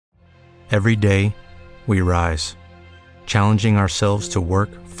Every day, we rise, challenging ourselves to work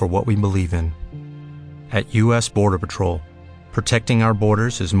for what we believe in. At U.S. Border Patrol, protecting our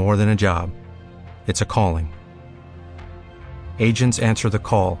borders is more than a job. It's a calling. Agents answer the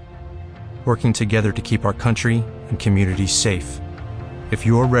call, working together to keep our country and communities safe. If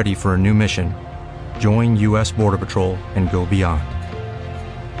you are ready for a new mission, join U.S. Border Patrol and go beyond.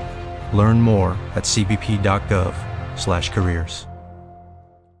 Learn more at cbp.gov/careers.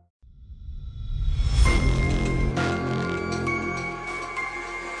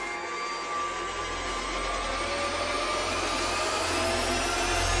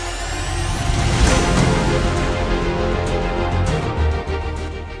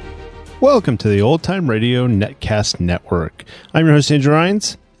 Welcome to the Old Time Radio Netcast Network. I'm your host, Andrew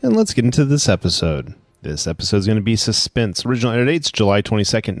Rines, and let's get into this episode. This episode is going to be Suspense. Original air dates July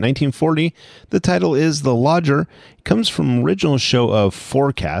 22nd, 1940. The title is The Lodger. It comes from original show of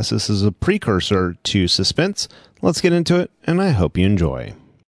Forecast. This is a precursor to Suspense. Let's get into it, and I hope you enjoy.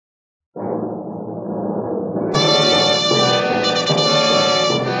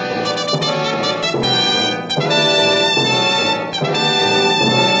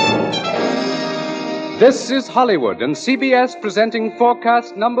 This is Hollywood and CBS presenting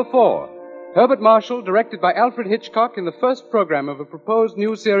Forecast number 4. Herbert Marshall, directed by Alfred Hitchcock in the first program of a proposed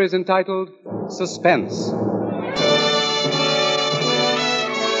new series entitled Suspense.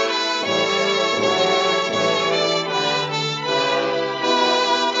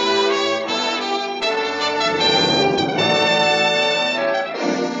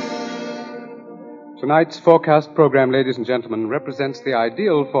 Tonight's Forecast program, ladies and gentlemen, represents the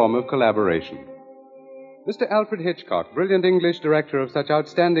ideal form of collaboration. Mr. Alfred Hitchcock, brilliant English director of such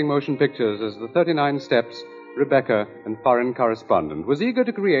outstanding motion pictures as The 39 Steps, Rebecca, and Foreign Correspondent, was eager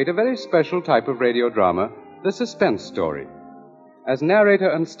to create a very special type of radio drama, the suspense story. As narrator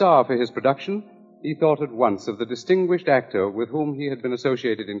and star for his production, he thought at once of the distinguished actor with whom he had been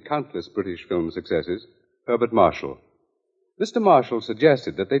associated in countless British film successes, Herbert Marshall. Mr. Marshall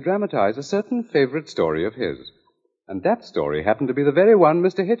suggested that they dramatize a certain favorite story of his, and that story happened to be the very one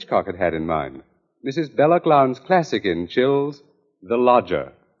Mr. Hitchcock had had in mind. Mrs. Belloc Lowndes' classic in Chills, The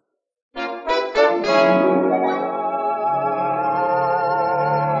Lodger.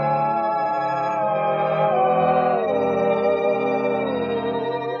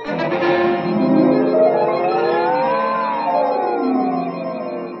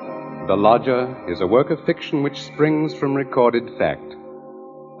 The Lodger is a work of fiction which springs from recorded fact.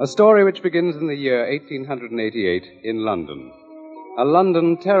 A story which begins in the year 1888 in London. A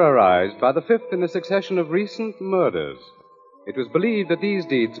London terrorized by the fifth in a succession of recent murders. It was believed that these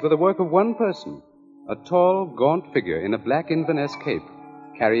deeds were the work of one person, a tall, gaunt figure in a black Inverness cape,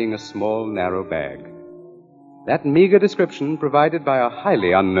 carrying a small, narrow bag. That meager description, provided by a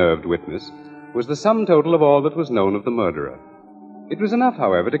highly unnerved witness, was the sum total of all that was known of the murderer. It was enough,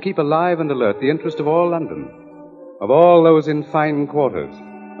 however, to keep alive and alert the interest of all London, of all those in fine quarters,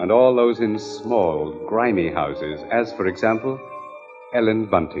 and all those in small, grimy houses, as, for example, Ellen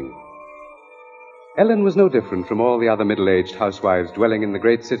Bunting. Ellen was no different from all the other middle-aged housewives dwelling in the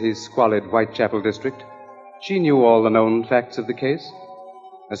great city's squalid Whitechapel district. She knew all the known facts of the case.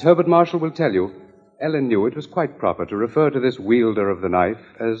 As Herbert Marshall will tell you, Ellen knew it was quite proper to refer to this wielder of the knife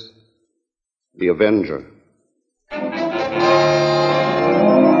as the Avenger.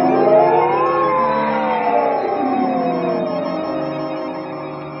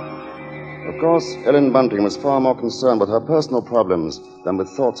 Of course, Ellen Bunting was far more concerned with her personal problems than with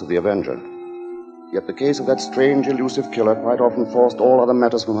thoughts of the Avenger. Yet the case of that strange, elusive killer quite often forced all other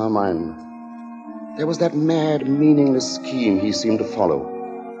matters from her mind. There was that mad, meaningless scheme he seemed to follow.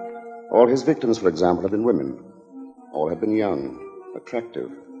 All his victims, for example, had been women. All had been young,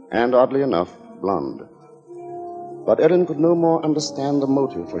 attractive, and, oddly enough, blonde. But Ellen could no more understand the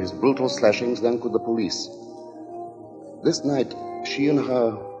motive for his brutal slashings than could the police. This night, she and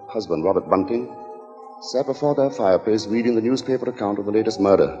her husband, Robert Bunting, sat before their fireplace reading the newspaper account of the latest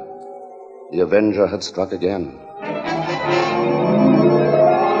murder. The Avenger had struck again.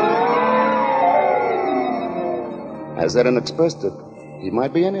 As Ellen expressed it, he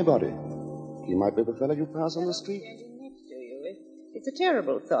might be anybody. He might be the fellow you pass on the street. It's a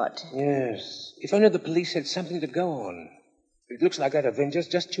terrible thought. Yes. If only the police had something to go on. It looks like that Avenger's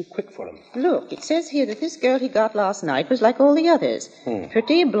just too quick for him. Look, it says here that this girl he got last night was like all the others.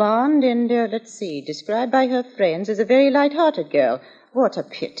 Pretty, blonde, and, described by her friends as a very light-hearted girl. What a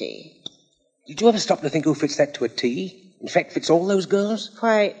pity. Did you ever stop to think who fits that to a T? In fact, fits all those girls?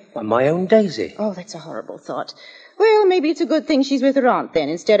 Why, Why, my own Daisy. oh, that's a horrible thought. Well, maybe it's a good thing she's with her aunt then,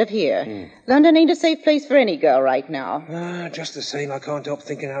 instead of here. London ain't a safe place for any girl right now. Just the same, I can't help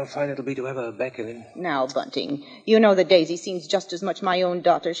thinking how fine it'll be to have her back in. Now, Bunting, you know that Daisy seems just as much my own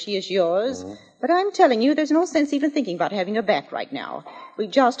daughter as she is yours. But I'm telling you, there's no sense even thinking about having her back right now. We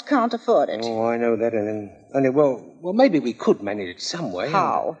just can't afford it. Oh, I know that, Ellen. Only, well, maybe we could manage it some way.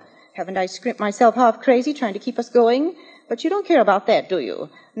 How? Haven't I scrimped myself half crazy trying to keep us going? But you don't care about that, do you?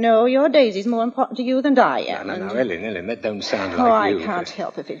 No, your Daisy's more important to you than I am. No, Ellen, that don't sound like Oh, you. I can't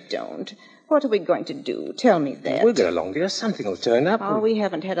help if it don't. What are we going to do? Tell me that. We'll get along, dear. Something will turn up. Oh, we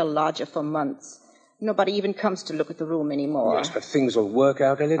haven't had a lodger for months. Nobody even comes to look at the room anymore. Yes, but things will work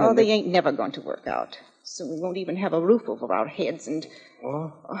out, Ellen. Oh, they ain't never going to work out. Soon we won't even have a roof over our heads and...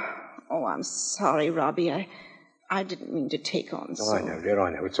 Oh, I'm sorry, Robbie. I didn't mean to take on so... Oh, I know, dear,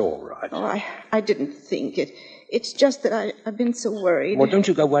 I know. It's all right. Oh, I didn't think it. It's just that I've been so worried. Well, don't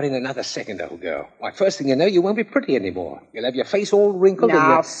you go worrying another second, old girl. Why, first thing you know, you won't be pretty anymore. You'll have your face all wrinkled.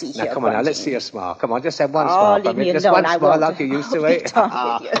 Now, and see now, here, come on, now, Bunting. let's see a smile. Come on, just have one smile. leave me just alone, one I smile won't. like you used to, I'll eh? be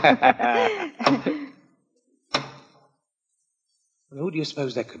done with you. Well, who do you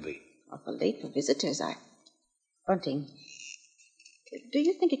suppose that could be? Awful late for visitors. Bunting, do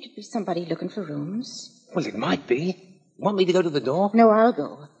you think it could be somebody looking for rooms? Well, it might be. Want me to go to the door? No, I'll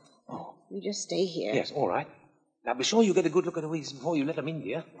go. Oh. You just stay here. Yes, all right. Now, be sure you get a good look at Louise before you let them in,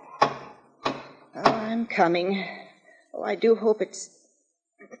 dear. Oh, I'm coming. Oh, I do hope it's...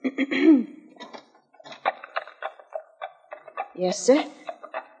 Yes, sir?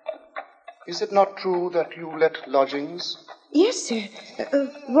 Is it not true that you let lodgings? Yes, sir.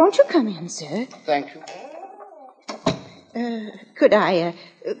 Won't you come in, sir? Thank you. Could I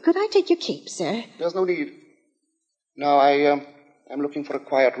take your cape, sir? There's no need. Now, I'm looking for a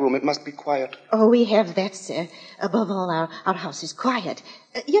quiet room. It must be quiet. Oh, we have that, sir. Above all, our house is quiet.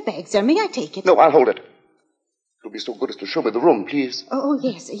 Your bag, sir. May I take it? No, I'll hold it. You'll be so good as to show me the room, please. Oh,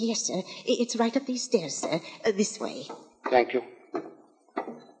 yes, sir. It's right up these stairs, sir. This way. Thank you.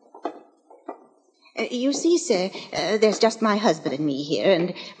 You see, sir, there's just my husband and me here,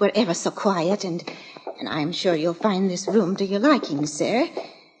 and we're ever so quiet, and I'm sure you'll find this room to your liking, sir.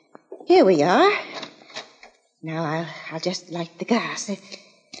 Here we are. Now, I'll just light the gas.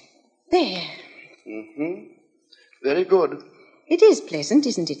 There. Very good. It is pleasant,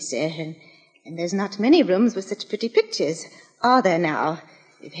 isn't it, sir? And there's not many rooms with such pretty pictures, are there now?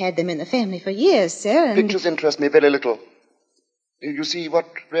 We've had them in the family for years, sir, and... Pictures interest me very little. You see, what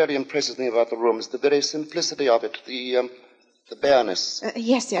really impresses me about the room is the very simplicity of it, the bareness.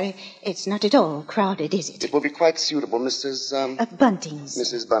 Yes, sir. It's not at all crowded, is it? It will be quite suitable, Mrs. Bunting's.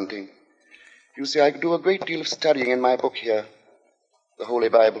 Mrs. Bunting. You see, I do a great deal of studying in my book here, the Holy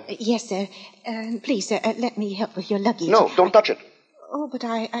Bible. Yes, sir. Please, sir, let me help with your luggage. No, don't touch it. Oh, but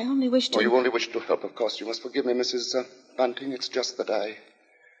I only wish to... Oh, you only wish to help, of course. You must forgive me, Mrs. Bunting. It's just that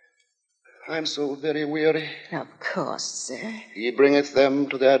I'm so very weary. Of course, sir. He bringeth them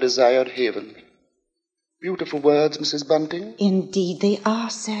to their desired haven. Beautiful words, Mrs. Bunting. Indeed they are,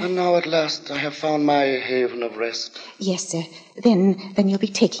 sir. And now at last I have found my haven of rest. Yes, sir. Then you'll be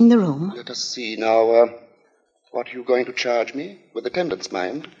taking the room. Let us see now. What are you going to charge me? With attendance,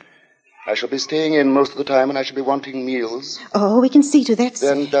 mind. I shall be staying in most of the time, and I shall be wanting meals. Oh, we can see to that,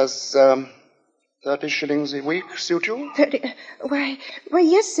 sir. Then does 30 shillings a week suit you? 30... Why,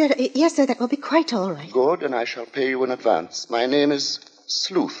 yes, sir. Yes, sir, that will be quite all right. Good, and I shall pay you in advance. My name is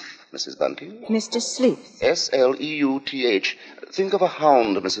Sleuth, Mrs. Bunting. Mr. Sleuth. Sleuth. Think of a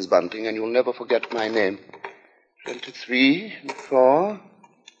hound, Mrs. Bunting, and you'll never forget my name. 23, 4,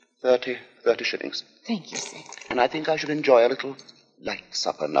 30 shillings. Thank you, sir. And I think I should enjoy a little light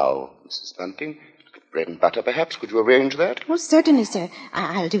supper now, Mrs. Bunting. Bread and butter, perhaps. Could you arrange that? Well, certainly, sir.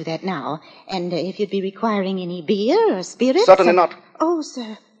 I'll do that now. And if you'd be requiring any beer or spirits... Certainly not. Oh,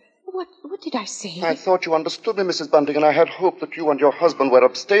 sir. What did I say? I thought you understood me, Mrs. Bunting, and I had hoped that you and your husband were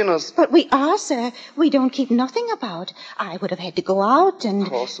abstainers. But we are, sir. We don't keep nothing about. I would have had to go out and... Of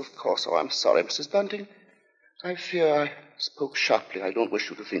course. Oh, I'm sorry, Mrs. Bunting. I fear I spoke sharply. I don't wish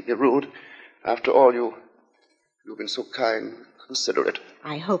you to think me rude. After all, you've been so kind, considerate.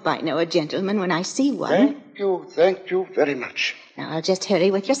 I hope I know a gentleman when I see one. Thank you very much. Now, I'll just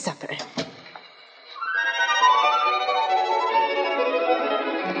hurry with your supper.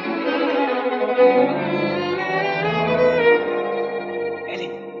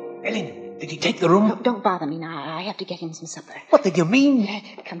 Ellen, did he take the room? No, don't bother me now. I have to get him some supper. What did you mean?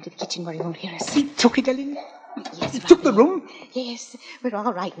 Come to the kitchen where he won't hear us. He took it, Ellen? Yes, He took the room? Yes, we're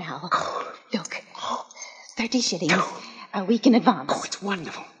all right now. Look, 30 shillings. A week in advance. Oh, it's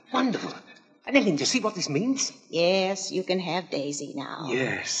wonderful. Wonderful. And Ellen, do you see what this means? Yes, you can have Daisy now.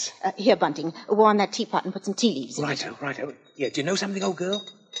 Yes. Here, Bunting, warm that teapot and put some tea leaves in it. Righto. Yeah, do you know something, old girl?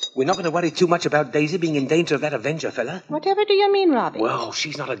 We're not going to worry too much about Daisy being in danger of that Avenger fella. Whatever do you mean, Robbie? Well,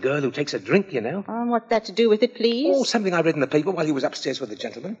 she's not a girl who takes a drink, you know. What's that to do with it, please? Oh, something I read in the paper while he was upstairs with the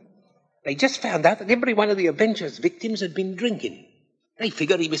gentleman. They just found out that every one of the Avenger's victims had been drinking. They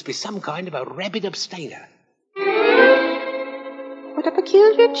figured he must be some kind of a rabid abstainer. What a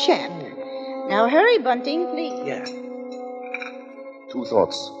peculiar chap. Now hurry, Bunting, please. Yeah. Two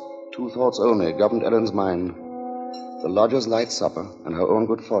thoughts only governed Ellen's mind. The lodger's light supper and her own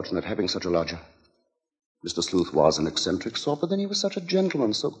good fortune at having such a lodger. Mr. Sleuth was an eccentric sort, but then he was such a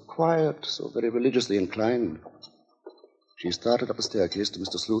gentleman, so quiet, so very religiously inclined. She started up the staircase to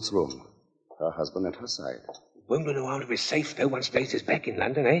Mr. Sleuth's room, her husband at her side. Won't do no harm to be safe, though, once Daisy's back in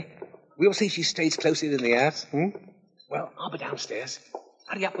London, eh? We'll see she stays closer in the house, Well, I'll be downstairs.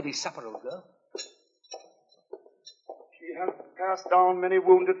 Hurry up with his supper, old girl. She has cast down many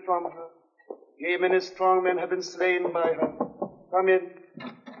wounded from her. Yea, many strong men have been slain by her. Come in.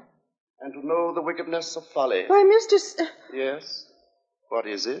 And to know the wickedness of folly. Why, Mr. Yes? What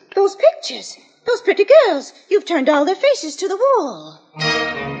is it? Those pictures. Those pretty girls. You've turned all their faces to the wall.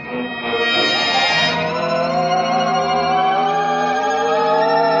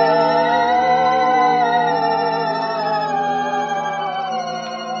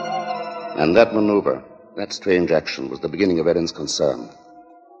 And that maneuver, that strange action, was the beginning of Ellen's concern.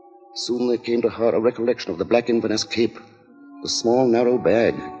 Soon there came to her a recollection of the black Inverness cape, the small, narrow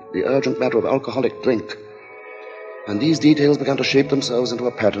bag, the urgent matter of alcoholic drink. And these details began to shape themselves into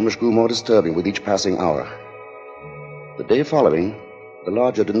a pattern which grew more disturbing with each passing hour. The day following, the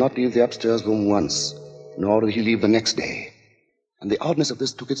lodger did not leave the upstairs room once, nor did he leave the next day. And the oddness of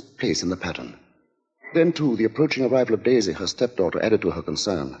this took its place in the pattern. Then, too, the approaching arrival of Daisy, her stepdaughter, added to her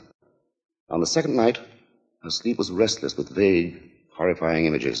concern. On the second night, her sleep was restless with vague, horrifying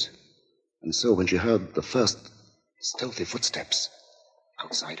images. And so when she heard the first stealthy footsteps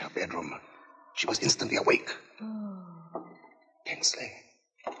outside her bedroom, she was instantly awake. Tensely,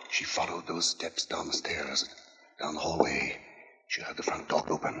 she followed those steps down the stairs, down the hallway. She heard the front door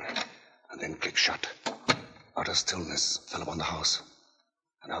open, and then click shut. Utter stillness fell upon the house.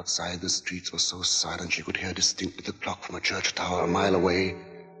 And outside the streets were so silent she could hear distinctly the clock from a church tower a mile away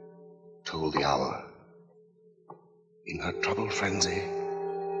told the hour. In her troubled frenzy,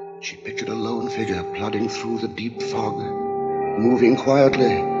 she pictured a lone figure plodding through the deep fog, moving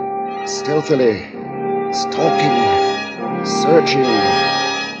quietly, stealthily, stalking, searching,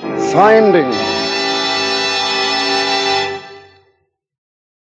 finding.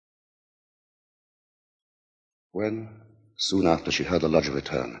 When, soon after she heard the lodger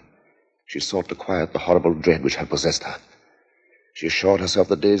return, she sought to quiet the horrible dread which had possessed her. She assured herself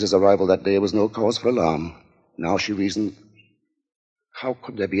that Daisy's arrival that day was no cause for alarm. Now she reasoned, how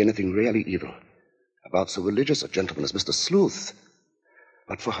could there be anything really evil about so religious a gentleman as Mr. Sleuth?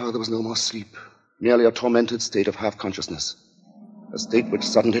 But for her there was no more sleep, merely a tormented state of half-consciousness, a state which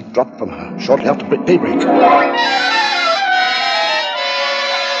suddenly dropped from her shortly after daybreak.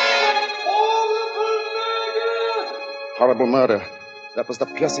 Horrible murder. That was the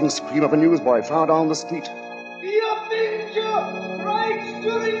piercing scream of a newsboy far down the street. The Avenger strikes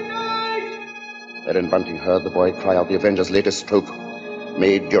during night! Ellen Bunting heard the boy cry out the Avenger's latest stroke,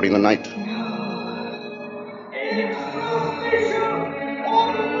 made during the night.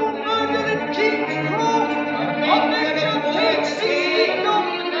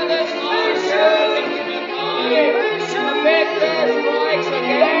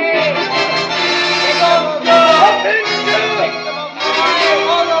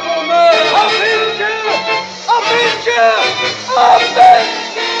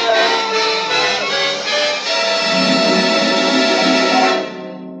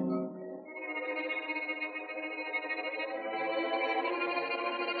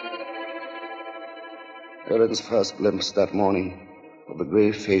 Ellen's first glimpse that morning of the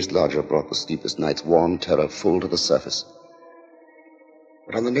grey-faced lodger brought the sleepless night's warm terror full to the surface.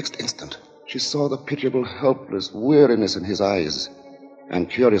 But on the next instant, she saw the pitiable, helpless weariness in his eyes, and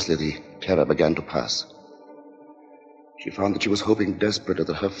curiously the terror began to pass. She found that she was hoping desperately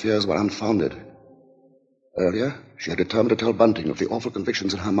that her fears were unfounded. Earlier, she had determined to tell Bunting of the awful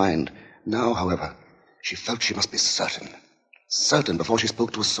convictions in her mind. Now, however, she felt she must be certain before she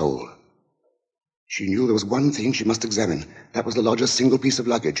spoke to a soul. She knew there was one thing she must examine. That was the lodger's single piece of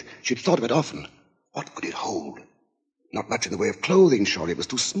luggage. She'd thought of it often. What could it hold? Not much in the way of clothing, surely. It was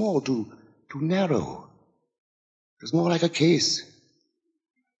too small, too narrow. It was more like a case.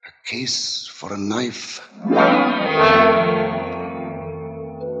 A case for a knife.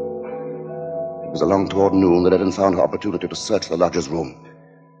 It was along toward noon that Ellen found her opportunity to search the lodger's room.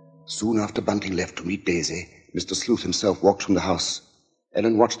 Soon after Bunting left to meet Daisy, Mr. Sleuth himself walked from the house.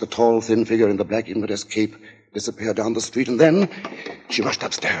 Ellen watched the tall, thin figure in the black Inverness cape disappear down the street, and then she rushed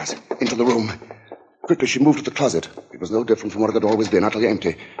upstairs, into the room. Quickly, she moved to the closet. It was no different from what it had always been, utterly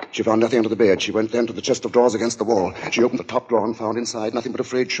empty. She found nothing under the bed. She went then to the chest of drawers against the wall. She opened the top drawer and found inside nothing but a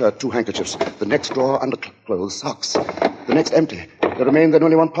frayed shirt, 2 handkerchiefs. The next drawer, underclothes, socks. The next empty. There remained then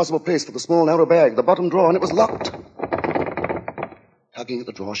only one possible place for the small, narrow bag, the bottom drawer, and it was locked. Tugging at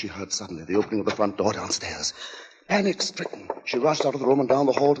the drawer, she heard suddenly the opening of the front door downstairs. Panic-stricken, she rushed out of the room and down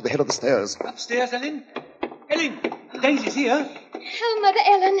the hall to the head of the stairs. Upstairs, Ellen? Ellen, Daisy's here. Oh, Mother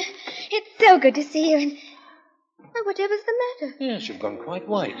Ellen, it's so good to see you. And whatever's the matter? Yes, you've gone quite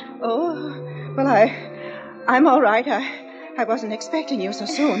white. Oh, well, I'm all right. I wasn't expecting you so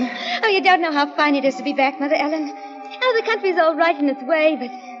soon. Oh, you don't know how fine it is to be back, Mother Ellen. Oh, the country's all right in its way, but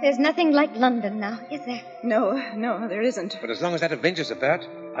there's nothing like London now, is there? No, there isn't. But as long as that Avenger's about,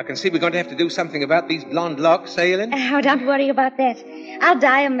 I can see we're going to have to do something about these blonde locks, eh, Ellen? Oh, don't worry about that. I'll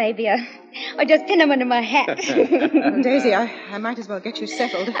dye 'em maybe, or just pin 'em under my hat. Daisy, I might as well get you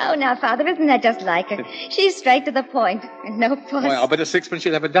settled. Oh, now, Father, isn't that just like her? She's straight to the point, and no fuss. Well, I'll bet a sixpence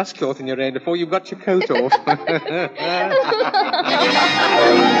you'll have a dust cloth in your hair before you've got your coat off.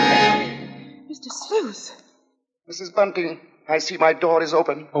 Mr. Sleuth. Mrs. Bunting, I see my door is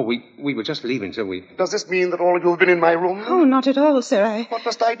open. Oh, we were just leaving, so we... Does this mean that all of you have been in my room? Oh, not at all, sir. What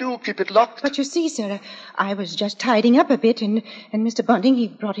must I do? Keep it locked? But you see, sir, I was just tidying up a bit, and Mr. Bunting, he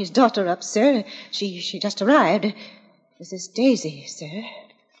brought his daughter up, sir. She just arrived. This is Daisy, sir.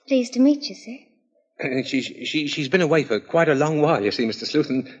 Pleased to meet you, sir. She's been away for quite a long while, you see, Mr. Sleuth,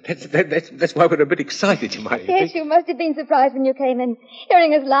 and that's why we're a bit excited, you might Yes, you must have been surprised when you came in,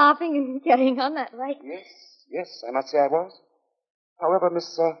 hearing us laughing and carrying on that way. Yes, I must say I was. However,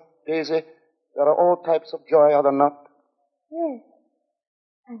 Miss Daisy, there are all types of joy, are there not? Yes,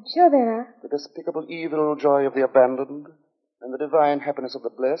 I'm sure there are. The despicable evil joy of the abandoned and the divine happiness of the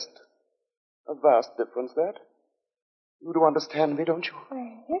blessed. A vast difference, that. You do understand me, don't you?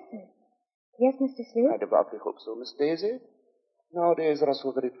 Well, yes, sir. Yes, Mr. Sleuth. I devoutly hope so, Miss Daisy. Nowadays, there are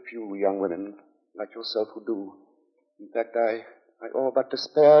so very few young women like yourself who do. In fact, I all but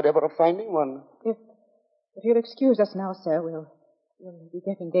despaired ever of finding one. If you'll excuse us now, sir, we'll be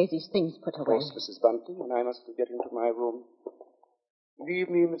getting Daisy's things put away. Of course, Mrs. Bunting, and I must get into my room. Leave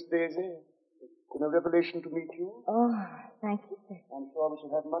me, Miss Daisy. It's been a revelation to meet you. Oh, thank you, sir. I'm sure we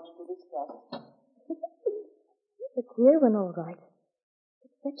shall have much to discuss. He's a queer one, all right.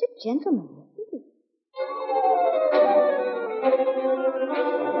 But such a gentleman, isn't he?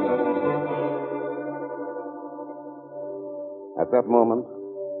 At that moment,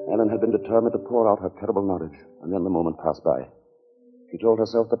 Ellen had been determined to pour out her terrible knowledge, and then the moment passed by. She told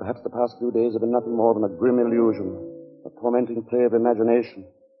herself that perhaps the past few days had been nothing more than a grim illusion, a tormenting play of imagination.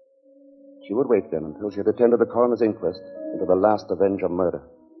 She would wait then until she had attended the coroner's inquest into the last Avenger murder.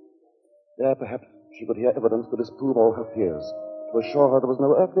 There, perhaps, she would hear evidence to disprove all her fears, to assure her there was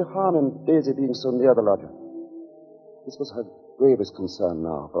no earthly harm in Daisy being so near the lodger. This was her gravest concern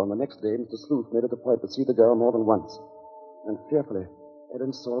now, for on the next day, Mr. Sleuth made it a point to see the girl more than once, and fearfully,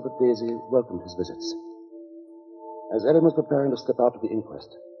 Ellen saw that Daisy welcomed his visits. As Ellen was preparing to step out of the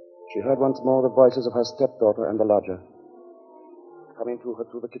inquest, she heard once more the voices of her stepdaughter and the lodger coming to her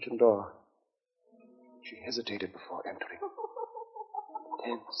through the kitchen door. She hesitated before entering.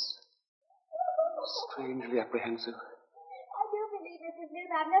 Tense. Strangely apprehensive. I do believe, Mrs.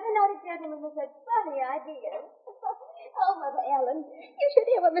 Sleuth, I've never known a gentleman with such funny ideas. Oh, Mother Ellen, you should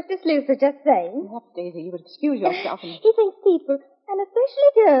hear what Mr. Sleuth was just saying. Perhaps, Daisy, you would excuse yourself. He thinks people, and especially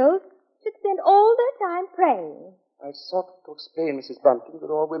girls, should spend all their time praying. I sought to explain, Mrs. Bunting,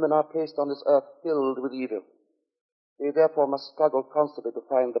 that all women are placed on this earth filled with evil. They therefore must struggle constantly to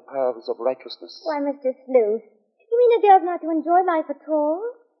find the paths of righteousness. Why, Mr. Sleuth, you mean a girl's not to enjoy life at all?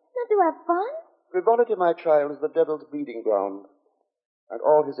 Not to have fun? Frivolity, my child, is the devil's breeding ground, and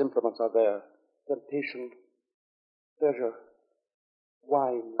all his implements are there. Temptation, pleasure,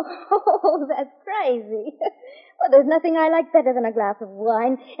 wine. Oh, that's crazy. Well, there's nothing I like better than a glass of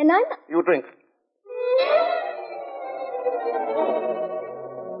wine, and I'm not... You drink.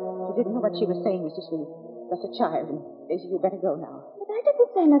 You didn't know what she was saying, Mr. Sleuth. Just a child, and Daisy, you'd better go now. But I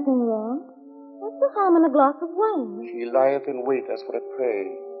didn't say nothing wrong. What's the harm in a glass of wine? She lieth in wait as for a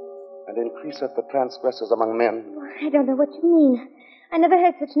prey, and increaseth the transgressors among men. Well, I don't know what you mean. I never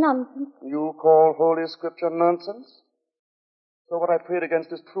heard such nonsense. You call Holy Scripture nonsense? So what I prayed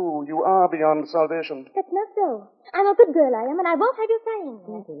against is true. You are beyond salvation. That's not so. I'm a good girl, I am, and I won't have you saying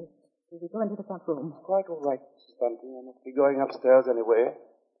that. Will we go into the front room? Quite all right, Mrs. Bunting. I must be going upstairs anyway.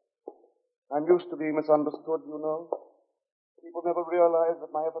 I I'm used to being misunderstood, you know. People never realize that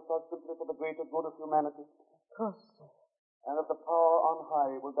my efforts are simply for the greater good of humanity. Of course, sir. And that the power on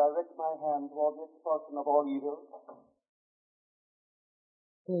high will direct my hand toward the expulsion of all evil.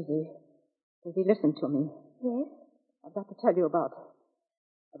 Daisy, listen to me. Yes? I've got to tell you about...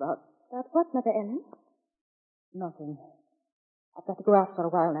 About what, Mother Ellen? Nothing. I've got to go out for a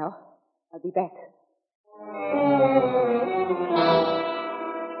while now. I'll be back.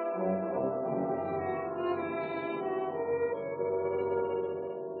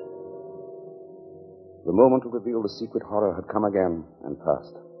 The moment to reveal the secret horror had come again and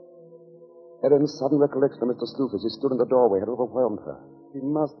passed. Ellen's sudden recollection of Mr. Sleuth as he stood in the doorway had overwhelmed her. She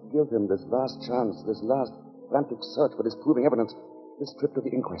must give him this last chance, this last frantic search for disproving evidence, this trip to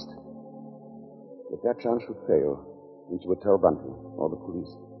the inquest. If that chance should fail, then she would tell Bunting or the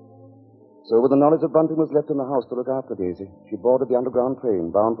police. So, with the knowledge that Bunting was left in the house to look after Daisy, she boarded the underground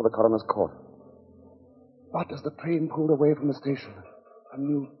train bound for the coroner's court. But as the train pulled away from the station, a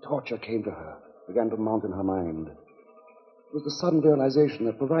new torture came to her, began to mount in her mind. It was the sudden realization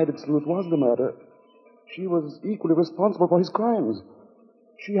that, provided Sleuth was the murderer, she was equally responsible for his crimes.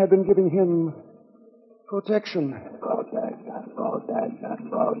 She had been giving him protection.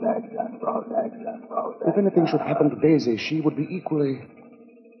 If anything should happen to Daisy, she would be equally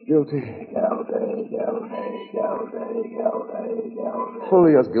guilty.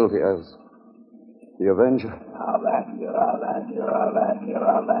 Fully as guilty as the Avenger.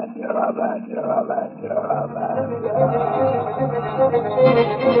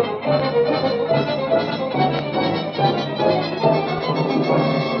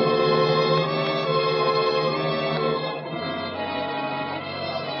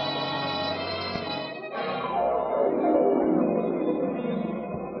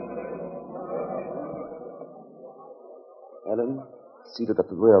 Ellen, seated at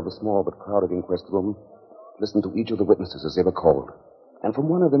the rear of the small but crowded inquest room, listened to each of the witnesses as they were called. And from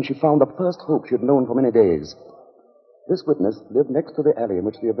one of them she found the first hope she had known for many days. This witness lived next to the alley in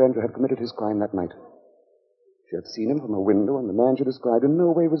which the Avenger had committed his crime that night. She had seen him from her window, and the man she described in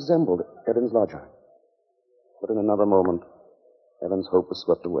no way resembled Ellen's lodger. But in another moment, Ellen's hope was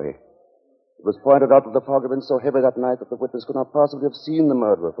swept away. It was pointed out that the fog had been so heavy that night that the witness could not possibly have seen the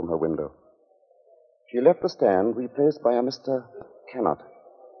murderer from her window. She left the stand, replaced by a Mr. Cannot.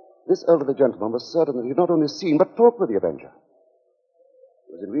 This elderly gentleman was certain that he had not only seen, but talked with the Avenger.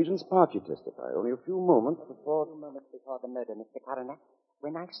 It was in Regent's Park, he testified, only a few moments before the murder, Mr. Coroner.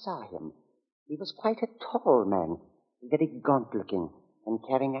 When I saw him, he was quite a tall man, very gaunt-looking, and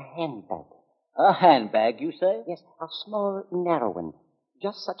carrying a handbag. A handbag, you say? Yes, a small, narrow one.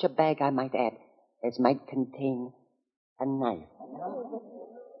 Just such a bag, I might add, as might contain a knife.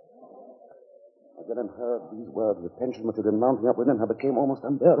 As Ellen heard these words, the tension which had been mounting up within her became almost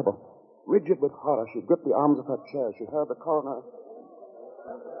unbearable. Rigid with horror, she gripped the arms of her chair. She heard the coroner.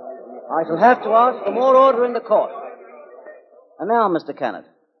 I shall have to ask for more order in the court. And now, Mr. Cannot,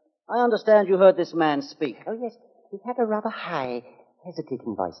 I understand you heard this man speak. Oh, yes. He had a rather high,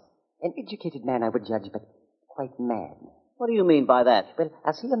 hesitating voice. An educated man, I would judge, but quite mad. What do you mean by that? Well,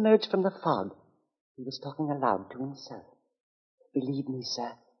 as he emerged from the fog, he was talking aloud to himself. Believe me,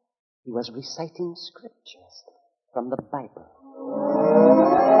 sir, he was reciting scriptures from the Bible.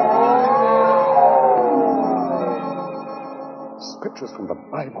 Scriptures from the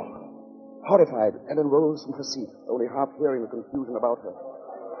Bible. Horrified, Ellen rose from her seat, only half hearing the confusion about her.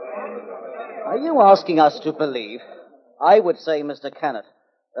 Are you asking us to believe, I would say, Mr. Cannot,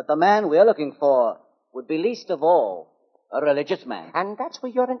 that the man we're looking for would be least of all a religious man? And that's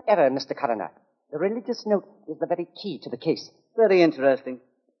where you're in error, Mr. Coroner. The religious note is the very key to the case. Very interesting.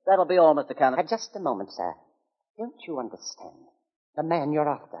 That'll be all, Mr. Cannot. Just a moment, sir. Don't you understand? The man you're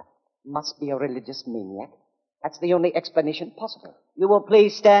after must be a religious maniac. That's the only explanation possible. You will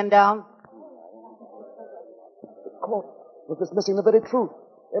please stand down. The court was dismissing the very truth.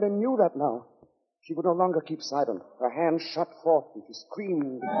 Ellen knew that now. She would no longer keep silent. Her hands shot forth and she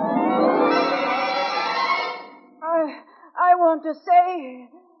screamed. I want to say...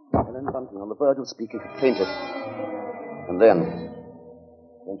 Ellen Bunting, on the verge of speaking, had fainted. And then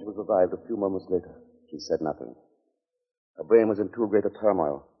she was revived a few moments later. She said nothing. Her brain was in too great a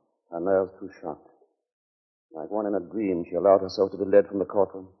turmoil. Her nerves too shocked. Like one in a dream, she allowed herself to be led from the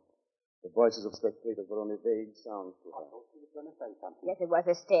courtroom. The voices of spectators were only vague sounds to her. She was going to say something. Yes, it was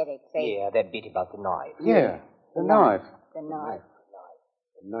hysterics. Yeah, that bit about the knife. Yeah, the knife. The knife.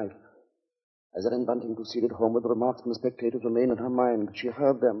 The knife. As Ellen Bunting proceeded homeward, the remarks from the spectators remained in her mind. She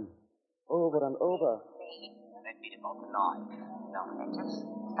heard them over and over. That bit about the knife. No, just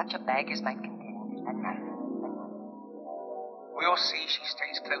such a bag as might contain a knife. We'll see she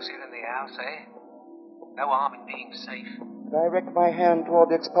stays close in the house, eh? No harm in being safe. Direct my hand toward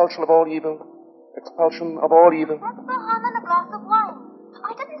the expulsion of all evil. Expulsion of all evil. What's the harm in a glass of wine?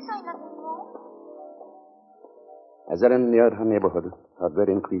 I didn't say nothing more. As Ellen neared her neighborhood, her dread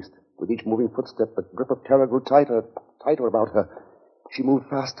increased. With each moving footstep, the grip of terror grew tighter, tighter about her. She moved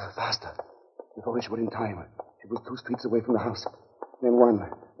faster, faster. Before she was in time, she was 2 streets away from the house. Then one.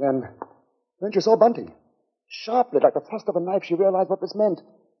 Then she saw Bunting. Sharply, like the thrust of a knife, she realized what this meant.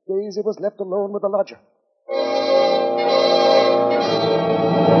 Daisy was left alone with the lodger.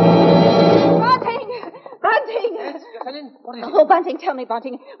 Bunting! Yes, Helen, what is it? Oh, Bunting, tell me,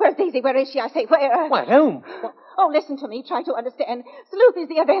 Bunting. Where's Daisy? Where is she? I say, where? Why, at home. Oh, listen to me. Try to understand. Sleuth is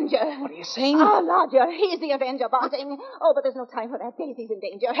the Avenger. What are you saying? Oh, lodger, he's the Avenger, Bunting. Oh, but there's no time for that. Daisy's in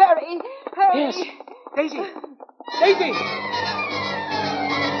danger. Hurry! Hurry! Yes. Daisy! Daisy!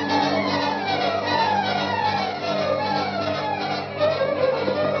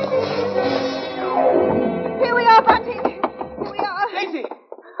 Here we are, Bunting. Here we are. Daisy!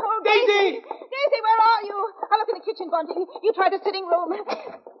 Oh, Daisy! Daisy, where are you? I'll look in the kitchen, Bunting. You try the sitting room.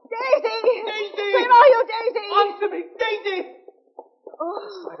 Daisy! Daisy! Where are you, Daisy? Answer me! Daisy!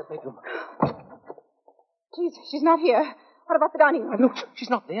 Oh. Inside the bedroom. She's not here. What about the dining room? Look, she's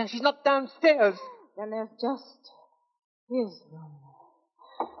not there. She's not downstairs. Then there's just his room.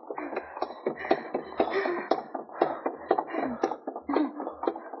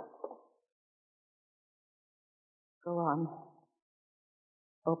 Go on.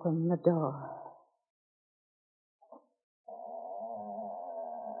 Open the door.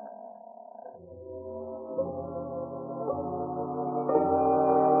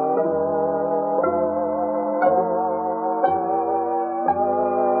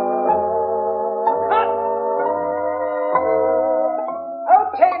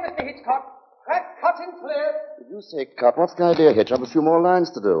 Did you say cut? What's the idea, Hitch? I have a few more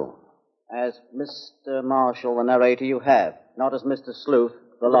lines to do. As Mr. Marshall, the narrator, you have, not as Mr. Sleuth,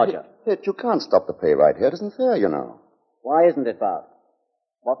 the lodger. Hitch, you can't stop the play right here. It isn't fair, you know. Why isn't it, Bart?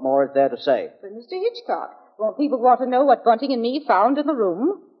 What more is there to say? But Mr. Hitchcock, won't people want to know what Bunting and me found in the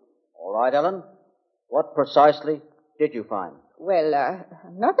room? All right, Ellen. What precisely did you find? Well,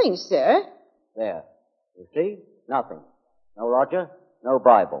 nothing, sir. There. You see? Nothing. No lodger, no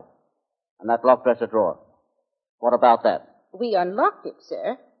Bible. And that locked dresser drawer. What about that? We unlocked it,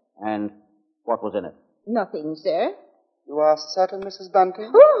 sir. And what was in it? Nothing, sir. You are certain, Mrs.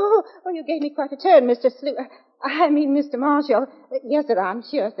 Bunting? Oh, you gave me quite a turn, Mr. Mr. Marshall. Yes, sir, I'm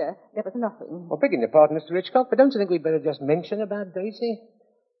sure, sir. There was nothing. Well, begging your pardon, Mr. Hitchcock, but don't you think we'd better just mention about Daisy?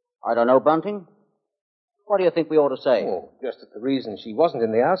 I don't know, Bunting. What do you think we ought to say? Oh, just that the reason she wasn't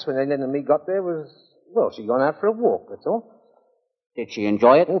in the house when Ellen and me got there was, well, she'd gone out for a walk, that's all. Did she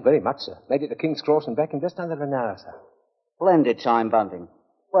enjoy it? Oh, very much, sir. Made it to King's Cross and back in just under an hour, sir. Splendid time, Bunting.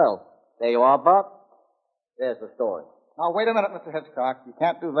 Well, there you are, Bart. There's the story. Now, wait a minute, Mr. Hitchcock. You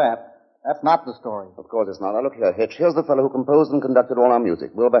can't do that. That's not the story. Of course it's not. Now, look here, Hitch. Here's the fellow who composed and conducted all our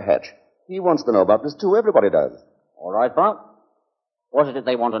music, Wilbur Hatch. He wants to know about this, too. Everybody does. All right, Bart. What is it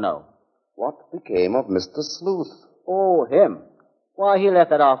they want to know? What became of Mr. Sleuth? Oh, him. Why, he left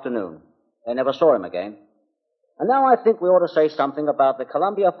that afternoon. They never saw him again. And now I think we ought to say something about the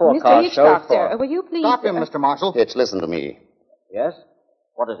Columbia forecast Mr. Hitchcock, show for... sir, will you please... Stop him, Mr. Marshall. Hitch, listen to me. Yes?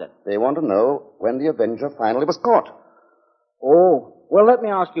 What is it? They want to know when the Avenger finally was caught. Oh, well, let me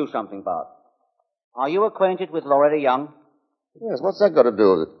ask you something, Bart. Are you acquainted with Loretta Young? Yes, what's that got to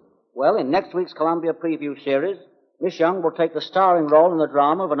do with it? Well, in next week's Columbia Preview series, Miss Young will take the starring role in the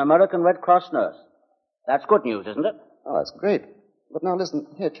drama of an American Red Cross nurse. That's good news, isn't it? Oh, that's great. But now listen,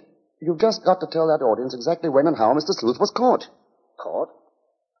 Hitch, you've just got to tell that audience exactly when and how Mr. Sleuth was caught. Caught?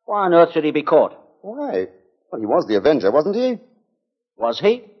 Why on earth should he be caught? Why? Well, he was the Avenger, wasn't he? Was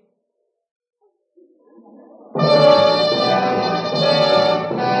he?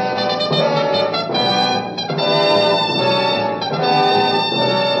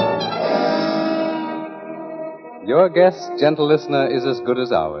 Your guess, gentle listener, is as good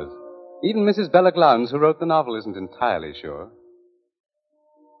as ours. Even Mrs. Bella Glounds, who wrote the novel, isn't entirely sure.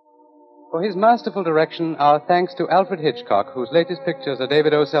 For his masterful direction, our thanks to Alfred Hitchcock, whose latest pictures are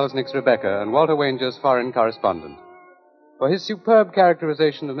David O. Selznick's Rebecca and Walter Wanger's Foreign Correspondent. For his superb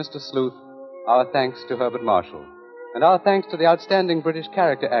characterization of Mr. Sleuth, our thanks to Herbert Marshall. And our thanks to the outstanding British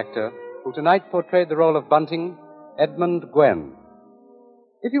character actor who tonight portrayed the role of Bunting, Edmund Gwen.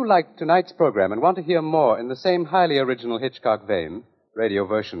 If you liked tonight's program and want to hear more in the same highly original Hitchcock vein, radio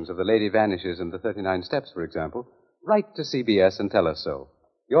versions of The Lady Vanishes and The 39 Steps, for example, write to CBS and tell us so.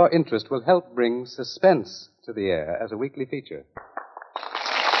 Your interest will help bring suspense to the air as a weekly feature.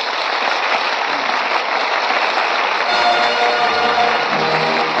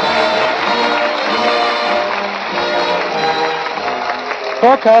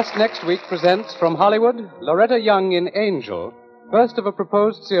 Forecast next week presents from Hollywood, Loretta Young in Angel, first of a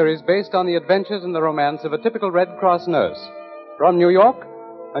proposed series based on the adventures and the romance of a typical Red Cross nurse. From New York,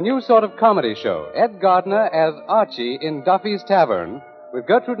 a new sort of comedy show, Ed Gardner as Archie in Duffy's Tavern, with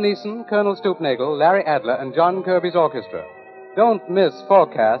Gertrude Nielsen, Colonel Stoopnagle, Larry Adler, and John Kirby's orchestra. Don't miss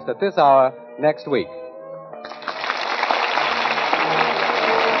Forecast at this hour next week.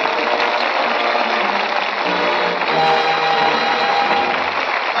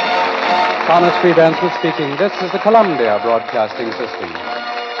 Thomas P. Benson speaking. This is the Columbia Broadcasting System.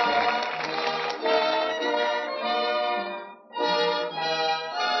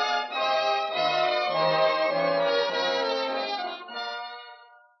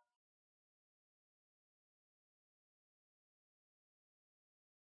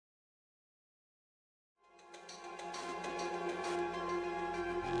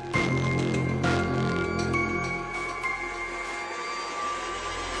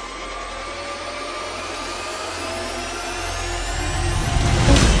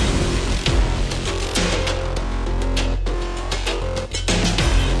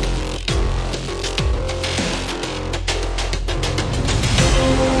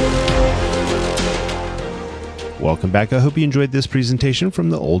 Welcome back. I hope you enjoyed this presentation from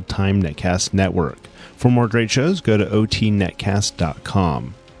the Old Time Netcast Network. For more great shows, go to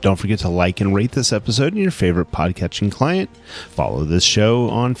otnetcast.com. Don't forget to like and rate this episode in your favorite podcatching client. Follow this show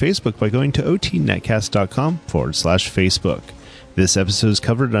on Facebook by going to otnetcast.com/Facebook. This episode is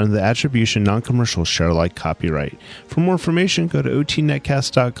covered under the Attribution Non-Commercial Share-alike copyright. For more information, go to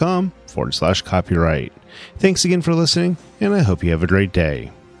otnetcast.com/copyright. Thanks again for listening, and I hope you have a great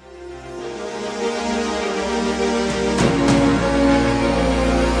day.